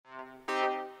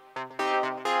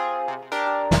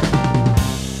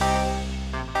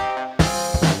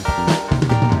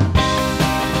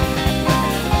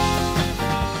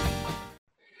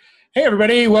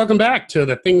everybody. Welcome back to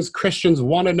the Things Christians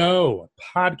Want to Know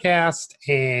podcast.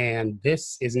 And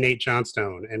this is Nate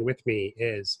Johnstone. And with me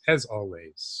is, as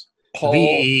always,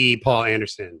 the Paul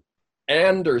Anderson.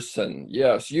 Anderson.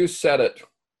 Yes, you said it.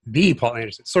 The Paul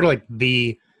Anderson. Sort of like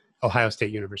the Ohio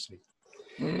State University.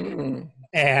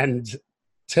 And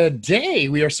today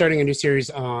we are starting a new series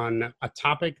on a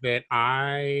topic that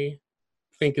I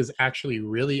think is actually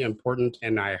really important.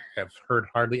 And I have heard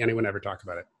hardly anyone ever talk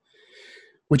about it,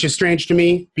 which is strange to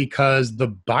me because the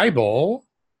Bible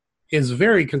is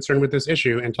very concerned with this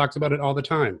issue and talks about it all the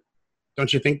time.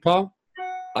 Don't you think, Paul?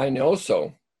 I know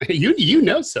so. You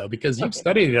know so because you've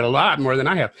studied it a lot more than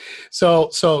I have. So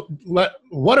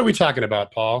what are we talking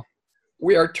about, Paul?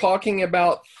 We are talking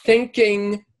about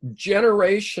thinking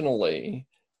generationally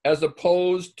as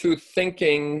opposed to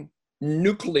thinking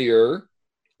nuclear,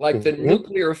 like the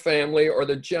nuclear family or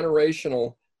the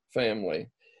generational family.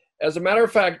 As a matter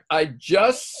of fact, I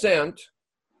just sent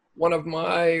one of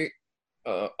my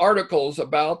articles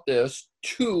about this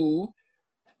to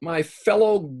my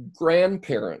fellow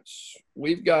grandparents.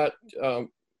 We've got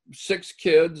 6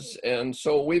 kids, and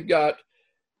so we've got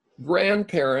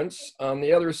grandparents on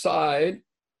the other side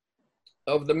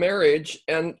of the marriage,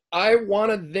 and I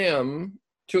wanted them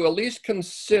to at least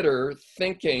consider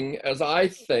thinking as I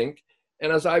think,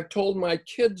 and as I've told my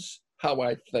kids how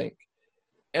I think.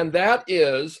 And that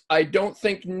is, I don't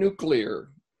think nuclear.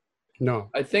 No.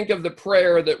 I think of the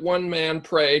prayer that one man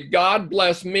prayed, God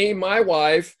bless me, my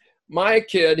wife, my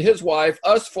kid, his wife,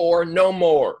 us 4, no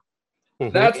more.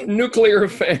 That's nuclear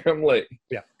family.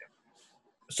 Yeah.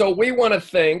 So we want to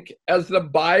think as the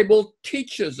Bible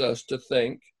teaches us to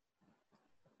think,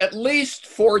 at least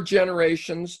 4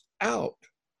 generations out.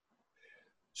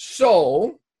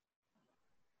 So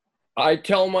I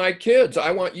tell my kids,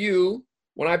 I want you,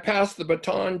 when I pass the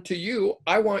baton to you,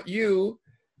 I want you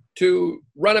to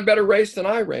run a better race than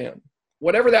I ran,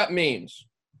 whatever that means.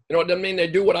 You know, it doesn't mean they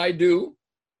do what I do,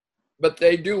 but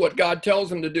they do what God tells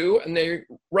them to do, and they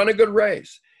run a good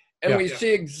race. And we see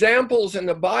examples in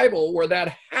the Bible where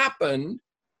that happened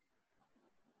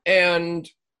and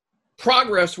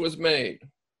progress was made.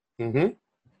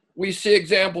 We see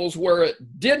examples where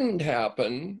it didn't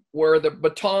happen, where the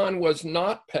baton was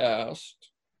not passed,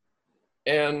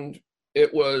 and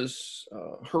it was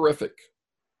horrific.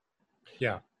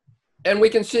 Yeah. And we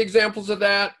can see examples of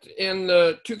that in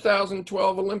the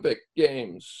 2012 Olympic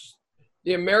Games.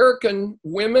 The American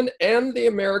women and the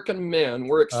American men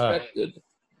were expected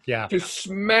to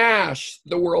smash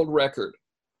the world record.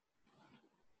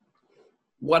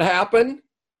 What happened?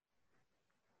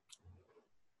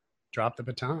 Drop the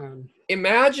baton.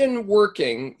 Imagine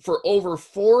working for over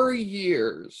 4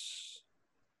 years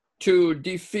to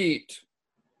defeat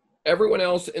everyone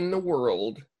else in the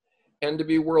world and to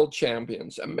be world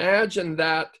champions. Imagine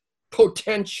that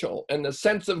potential and the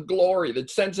sense of glory, the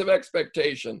sense of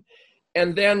expectation,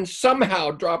 and then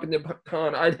somehow dropping the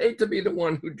baton. I'd hate to be the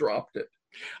one who dropped it.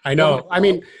 I know. I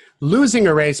mean, losing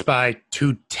a race by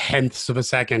 0.2 of a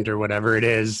second or whatever it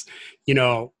is, you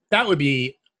know, that would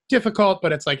be difficult,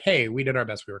 but it's like, hey, we did our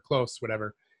best. We were close,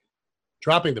 whatever.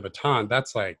 Dropping the baton,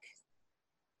 that's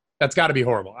got to be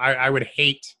horrible. I would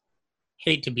hate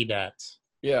to be that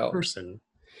person.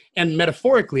 And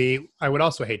metaphorically, I would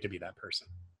also hate to be that person.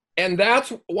 And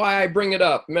that's why I bring it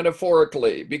up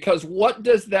metaphorically, because what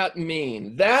does that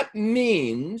mean? That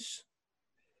means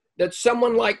that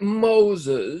someone like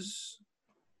Moses,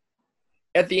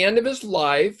 at the end of his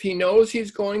life, he knows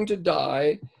he's going to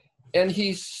die, and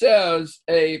he says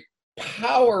a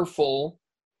powerful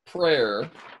prayer.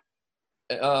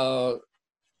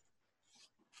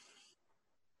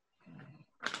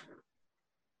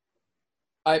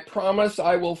 I promise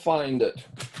I will find it.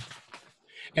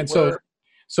 And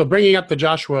so bringing up the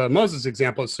Joshua Moses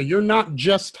example, so you're not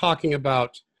just talking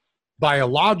about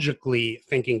biologically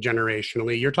thinking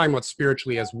generationally, you're talking about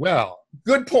spiritually as well.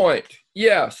 Good point.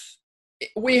 Yes.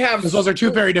 We have... Because those are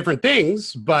 2 very different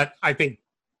things, but I think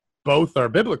both are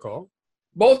biblical.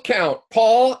 Both count.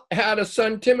 Paul had a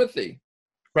son, Timothy.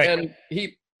 Right. And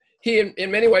he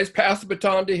in many ways passed the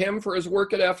baton to him for his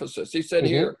work at Ephesus. He said,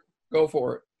 here, go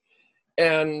for it.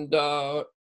 And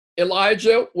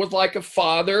Elijah was like a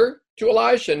father to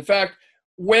Elisha. In fact,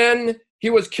 when he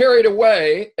was carried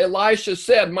away, Elisha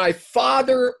said, my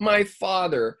father,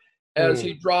 as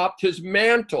he dropped his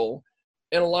mantle,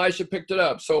 and Elisha picked it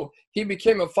up. So he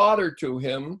became a father to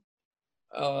him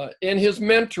in his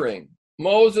mentoring.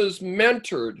 Moses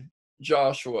mentored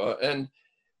Joshua. And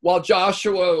while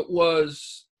Joshua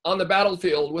was on the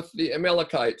battlefield with the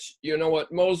Amalekites, you know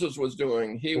what Moses was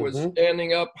doing? He was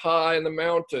standing up high in the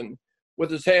mountain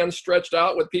with his hands stretched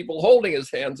out, with people holding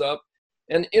his hands up,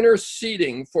 and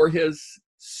interceding for his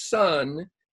son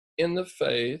in the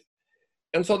faith.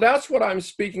 And so that's what I'm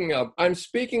speaking of. I'm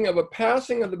speaking of a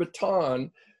passing of the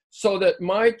baton so that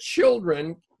my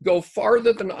children go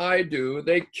farther than I do.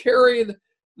 They carry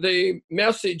the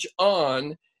message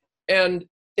on, and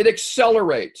it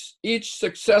accelerates each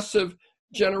successive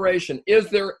generation. Is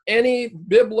there any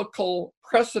biblical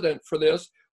precedent for this?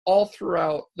 All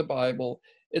throughout the Bible.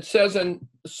 It says in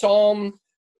Psalm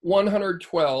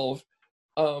 112,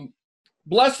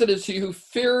 blessed is he who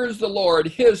fears the Lord.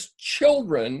 His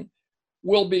children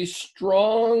will be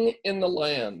strong in the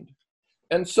land.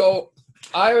 And so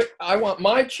I want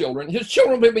my children, his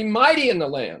children will be mighty in the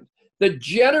land. The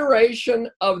generation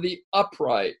of the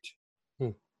upright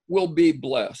will be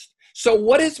blessed. So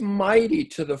what is mighty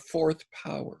to the fourth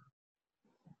power?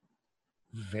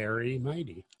 Very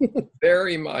mighty.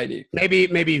 Very mighty. Maybe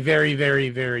very, very, very,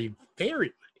 very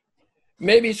mighty.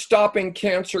 Maybe stopping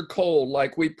cancer cold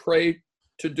like we pray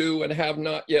to do and have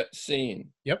not yet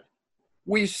seen. Yep.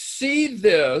 We see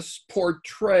this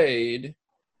portrayed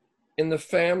in the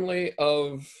family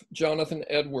of Jonathan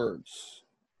Edwards,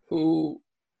 who,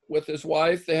 with his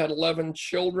wife, they had 11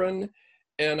 children,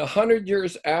 and 100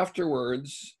 years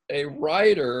afterwards, a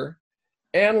writer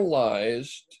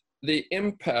analyzed the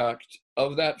impact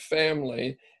of that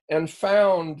family and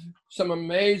found some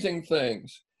amazing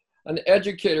things. An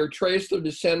educator traced their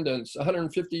descendants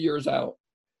 150 years out.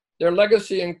 Their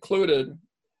legacy included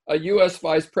a U.S.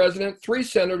 vice president, 3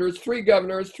 senators, 3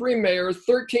 governors, 3 mayors,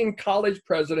 13 college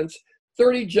presidents,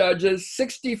 30 judges,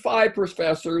 65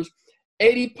 professors,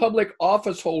 80 public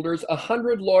office holders,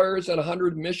 100 lawyers, and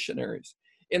 100 missionaries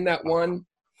in that one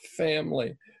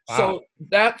family. Wow. So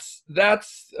that's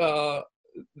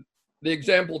the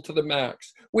example to the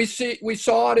max. We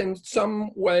saw it in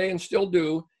some way, and still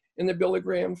do, in the Billy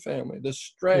Graham family, the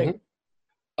strength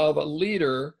of a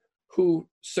leader who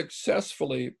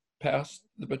successfully passed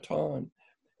the baton.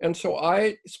 And so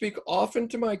I speak often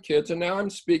to my kids, and now I'm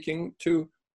speaking to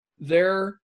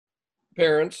their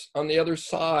parents on the other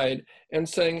side and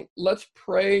saying, let's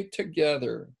pray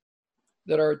together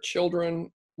that our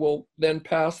children will then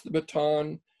pass the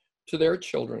baton to their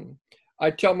children.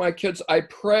 I tell my kids, I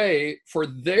pray for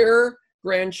their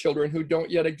grandchildren who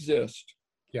don't yet exist.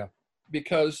 Yeah.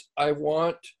 Because I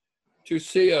want to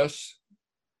see us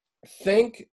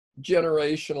think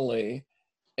generationally,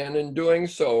 and in doing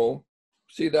so,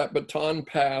 see that baton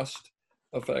passed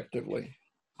effectively.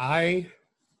 I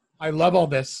love all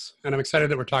this, and I'm excited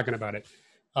that we're talking about it.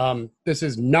 This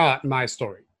is not my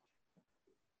story.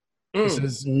 This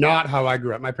is not how I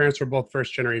grew up. My parents were both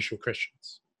first-generation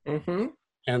Christians. Mm-hmm.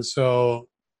 And so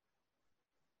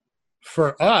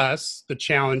for us, the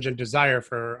challenge and desire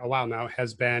for a while now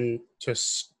has been to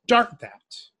start that.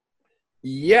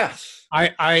 Yes.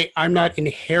 I'm not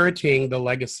inheriting the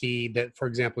legacy that, for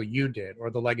example, you did, or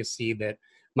the legacy that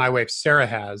my wife Sarah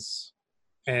has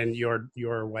and your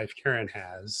wife Karen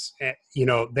has. You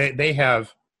know, they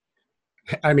have,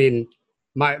 I mean,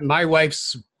 my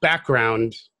wife's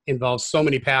background involves so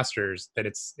many pastors that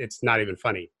it's not even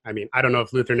funny. I mean, I don't know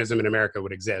if Lutheranism in America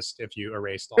would exist if you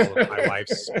erased all of my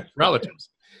wife's relatives.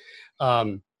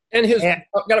 And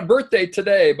got a birthday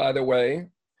today, by the way.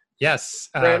 Yes.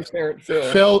 Grandparent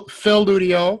Phil. Phil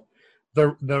Ludio,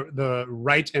 the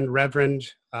Right and Reverend,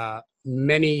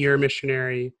 many-year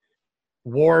missionary,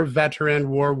 war veteran,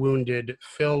 war wounded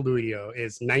Phil Ludio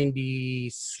is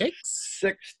 96?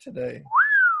 6 today.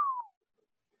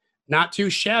 Not too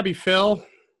shabby, Phil.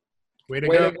 Way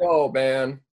to go,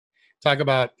 man. Talk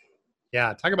about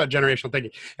generational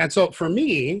thinking. And so for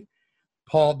me,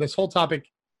 Paul, this whole topic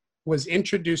was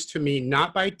introduced to me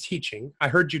not by teaching. I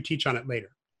heard you teach on it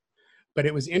later. But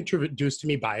it was introduced to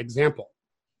me by example,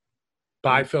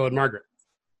 by Phil and Margaret.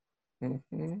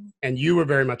 Mm-hmm. And you were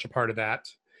very much a part of that.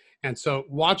 And so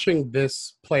watching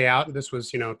this play out, this was,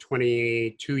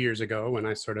 22 years ago when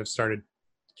I sort of started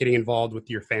getting involved with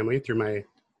your family through my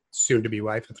soon-to-be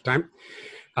wife at the time.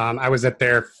 I was at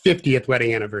their 50th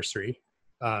wedding anniversary.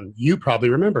 You probably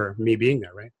remember me being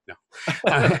there, right? No.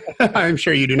 I'm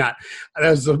sure you do not. That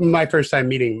was my first time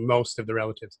meeting most of the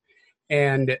relatives.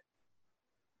 And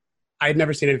I had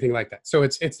never seen anything like that. So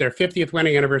it's their 50th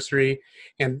wedding anniversary,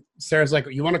 and Sarah's like,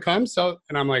 "You want to come?"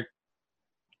 And I'm like,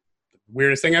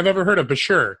 weirdest thing I've ever heard of, but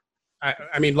sure.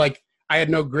 I mean, like, I had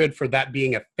no grid for that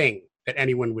being a thing that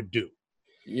anyone would do.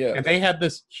 Yeah. And they had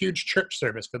this huge church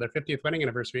service for their 50th wedding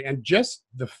anniversary, and just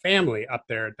the family up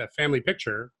there, the family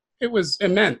picture, it was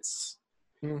immense.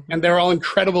 Mm-hmm. And they're all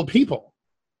incredible people.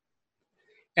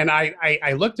 And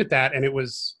I looked at that, and it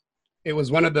was It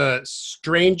was one of the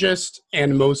strangest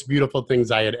and most beautiful things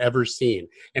I had ever seen.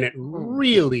 And it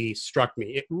really struck me.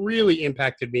 It really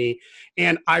impacted me.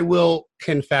 And I will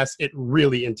confess, it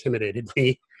really intimidated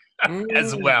me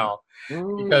as well,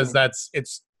 because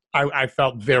I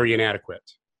felt very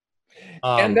inadequate.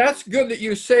 And that's good that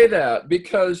you say that,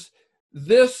 because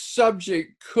this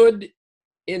subject could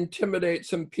intimidate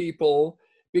some people,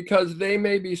 because they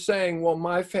may be saying, well,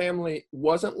 my family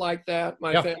wasn't like that.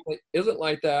 My family isn't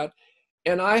like that.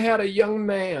 And I had a young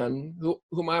man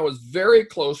whom I was very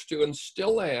close to and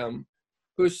still am,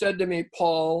 who said to me,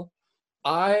 Paul,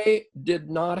 I did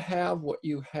not have what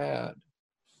you had.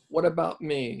 What about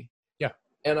me? Yeah.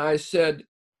 And I said,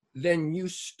 then you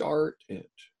start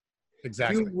it.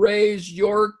 Exactly. You raise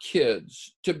your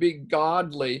kids to be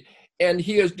godly. And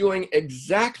he is doing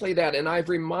exactly that. And I've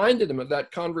reminded him of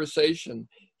that conversation.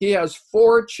 He has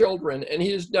 4 children, and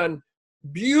he has done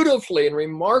beautifully and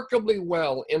remarkably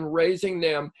well in raising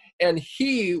them. And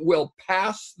he will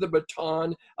pass the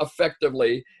baton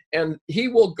effectively. And he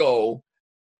will go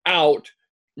out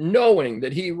knowing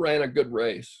that he ran a good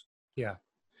race. Yeah.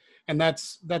 And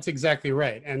that's exactly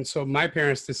right. And so my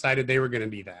parents decided they were going to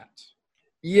be that.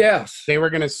 Yes. They were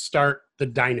going to start the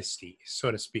dynasty,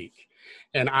 so to speak.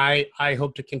 And I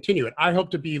hope to continue it. I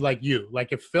hope to be like you.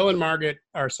 Like if Phil and Margaret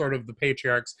are sort of the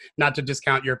patriarchs, not to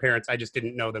discount your parents, I just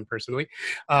didn't know them personally.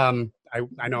 I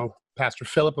know Pastor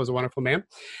Philip was a wonderful man,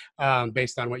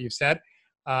 based on what you've said.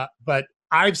 But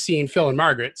I've seen Phil and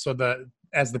Margaret,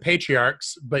 as the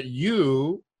patriarchs, but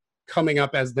you coming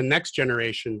up as the next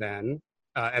generation then,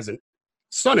 as a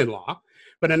son-in-law,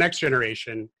 but a next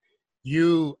generation,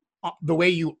 the way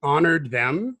you honored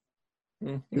them,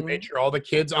 you made sure all the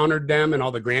kids honored them and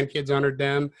all the grandkids honored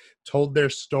them, told their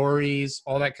stories,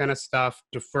 all that kind of stuff,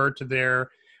 deferred to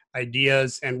their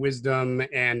ideas and wisdom.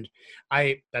 And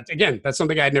that's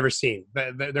something I had never seen.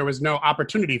 There was no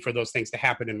opportunity for those things to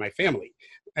happen in my family.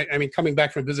 I mean, coming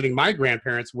back from visiting my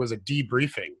grandparents was a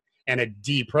debriefing and a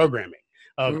deprogramming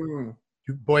of,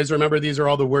 you boys remember these are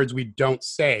all the words we don't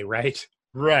say, right?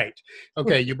 Right.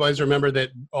 Okay, you boys remember that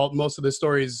most of the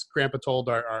stories Grandpa told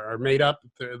are made up.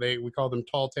 We call them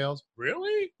tall tales.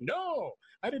 Really? No,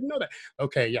 I didn't know that.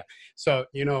 Okay, yeah. So,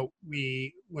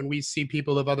 when we see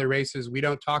people of other races, we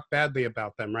don't talk badly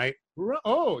about them, right?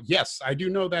 Oh, yes, I do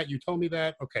know that. You told me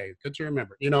that. Okay, good to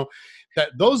remember.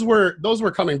 That those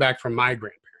were coming back from my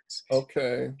grandparents.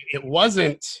 Okay. It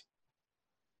wasn't,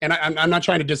 and I'm not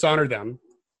trying to dishonor them.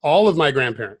 All of my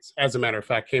grandparents, as a matter of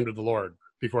fact, came to the Lord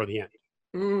before the end.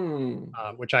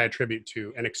 Which I attribute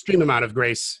to an extreme amount of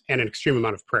grace and an extreme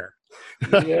amount of prayer.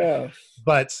 Yes.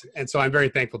 And so I'm very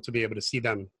thankful to be able to see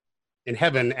them in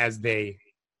heaven as they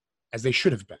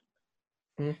should have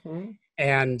been.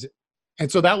 And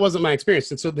so that wasn't my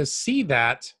experience. And so to see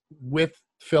that with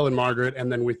Phil and Margaret,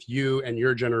 and then with you and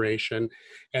your generation,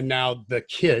 and now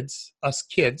us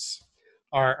kids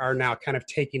are now kind of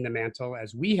taking the mantle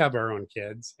as we have our own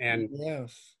kids, and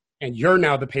you're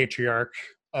now the patriarch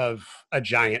of a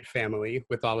giant family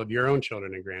with all of your own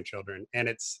children and grandchildren. And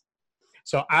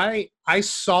so I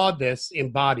saw this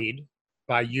embodied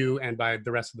by you and by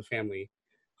the rest of the family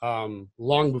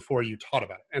long before you taught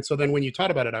about it. And so then when you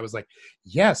taught about it, I was like,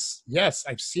 yes,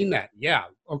 I've seen that. Yeah.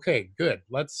 Okay, good.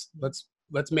 Let's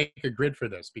make a grid for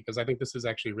this, because I think this is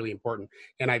actually really important.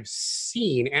 And I've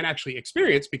seen and actually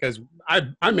experienced, because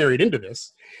I'm married into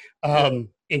this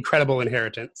incredible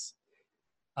inheritance.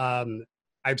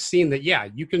 I've seen that,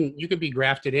 you can be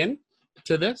grafted in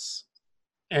to this,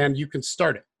 and you can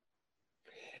start it.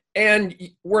 And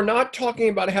we're not talking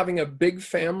about having a big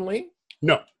family.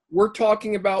 No. We're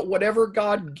talking about whatever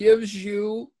God gives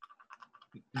you,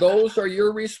 those are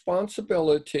your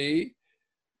responsibility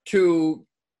to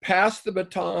pass the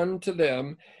baton to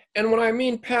them. And when I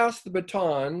mean pass the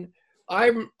baton,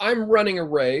 I'm running a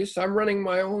race. I'm running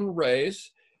my own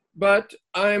race, but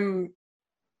I'm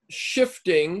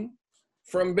shifting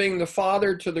from being the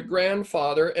father to the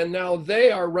grandfather, and now they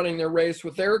are running their race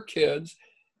with their kids.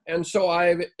 And so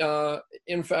I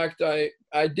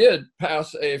did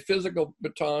pass a physical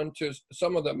baton to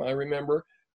some of them, I remember,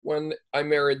 when I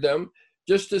married them,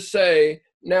 just to say,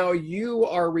 now you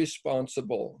are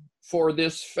responsible for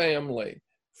this family,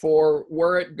 for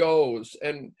where it goes.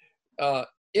 And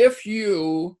if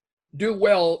you do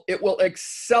well, it will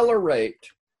accelerate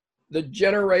the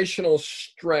generational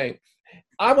strength.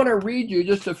 I want to read you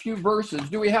just a few verses.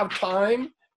 Do we have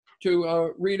time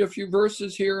to read a few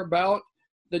verses here about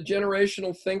the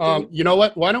generational thinking? You know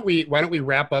what? Why don't we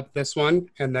wrap up this one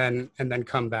and then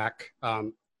come back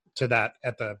to that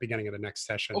at the beginning of the next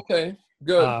session? Okay,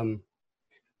 good.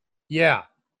 Yeah.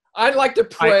 I'd like to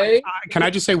pray. Can I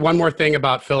just say one more thing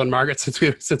about Phil and Margaret since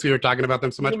we were talking about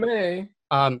them so much? You may.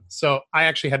 So I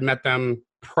actually had met them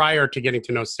prior to getting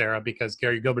to know Sarah because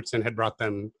Gary Gilbertson had brought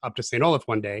them up to St. Olaf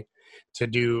one day to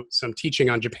do some teaching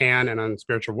on Japan and on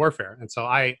spiritual warfare. And so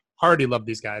I already loved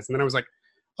these guys. And then I was like,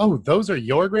 oh, those are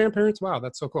your grandparents? Wow,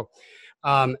 that's so cool.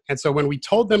 And so when we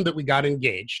told them that we got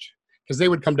engaged, because they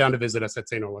would come down to visit us at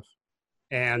St. Olaf,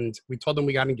 and we told them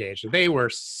we got engaged, and they were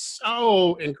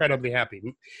so incredibly happy.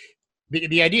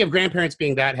 The idea of grandparents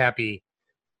being that happy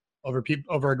over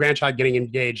a grandchild getting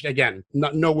engaged, again,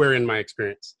 nowhere in my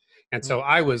experience. And so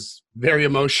I was very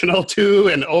emotional too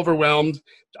and overwhelmed.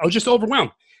 I was just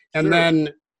overwhelmed. And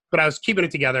then, but I was keeping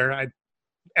it together.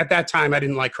 At that time, I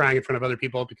didn't like crying in front of other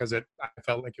people because I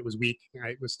felt like it was weak.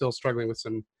 I was still struggling with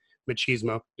some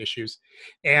machismo issues.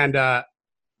 And,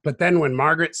 but then when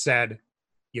Margaret said,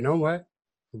 you know what?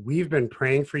 We've been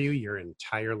praying for you your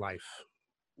entire life.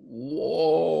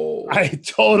 Whoa. I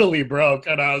totally broke.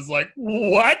 And I was like,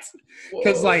 what?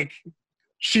 Because like,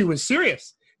 she was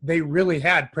serious. They really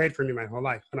had prayed for me my whole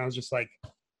life. And I was just like,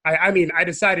 I mean, I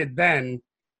decided then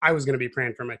I was going to be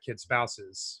praying for my kids'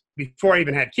 spouses before I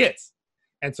even had kids.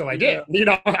 And so I did. You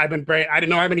know, I've been praying. I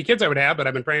didn't know how many kids I would have, but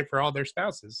I've been praying for all their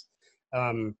spouses.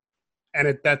 And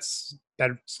that's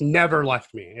never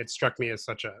left me. It struck me as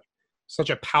such a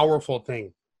powerful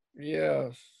thing.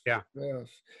 Yes. Yeah. Yes.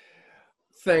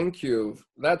 Thank you.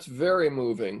 That's very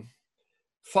moving.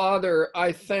 Father,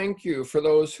 I thank you for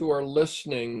those who are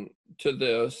listening to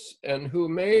this and who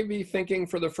may be thinking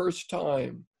for the first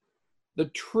time the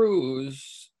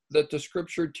truths that the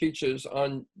scripture teaches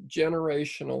on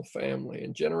generational family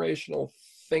and generational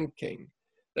thinking,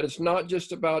 that it's not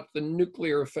just about the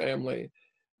nuclear family,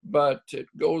 but it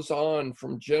goes on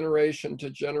from generation to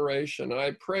generation.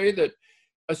 I pray that,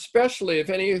 especially if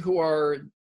any who are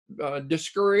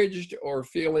discouraged or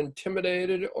feel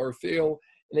intimidated or feel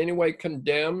in any way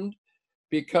condemned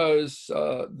because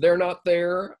they're not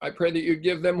there, I pray that you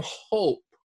give them hope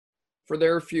for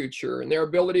their future and their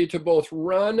ability to both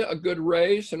run a good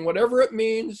race and whatever it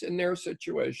means in their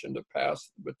situation to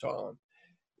pass the baton.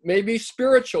 Maybe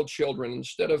spiritual children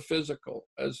instead of physical,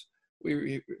 as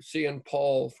we see in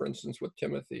Paul, for instance, with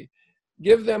Timothy.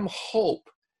 Give them hope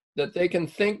that they can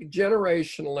think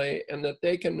generationally and that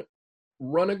they can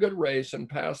run a good race and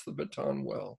pass the baton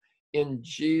well. In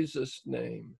Jesus'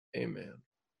 name, amen.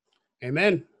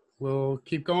 Amen. We'll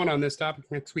keep going on this topic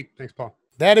next week. Thanks, Paul.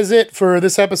 That is it for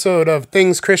this episode of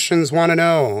Things Christians Want to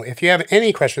Know. If you have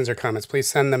any questions or comments, please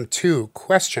send them to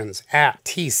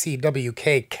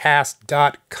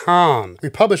questions@tcwkcast.com. We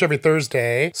publish every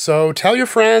Thursday, so tell your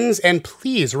friends and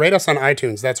please rate us on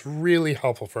iTunes. That's really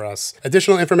helpful for us.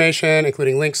 Additional information,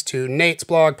 including links to Nate's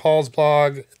blog, Paul's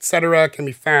blog, etc., can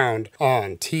be found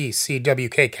on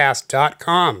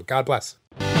tcwkcast.com. God bless.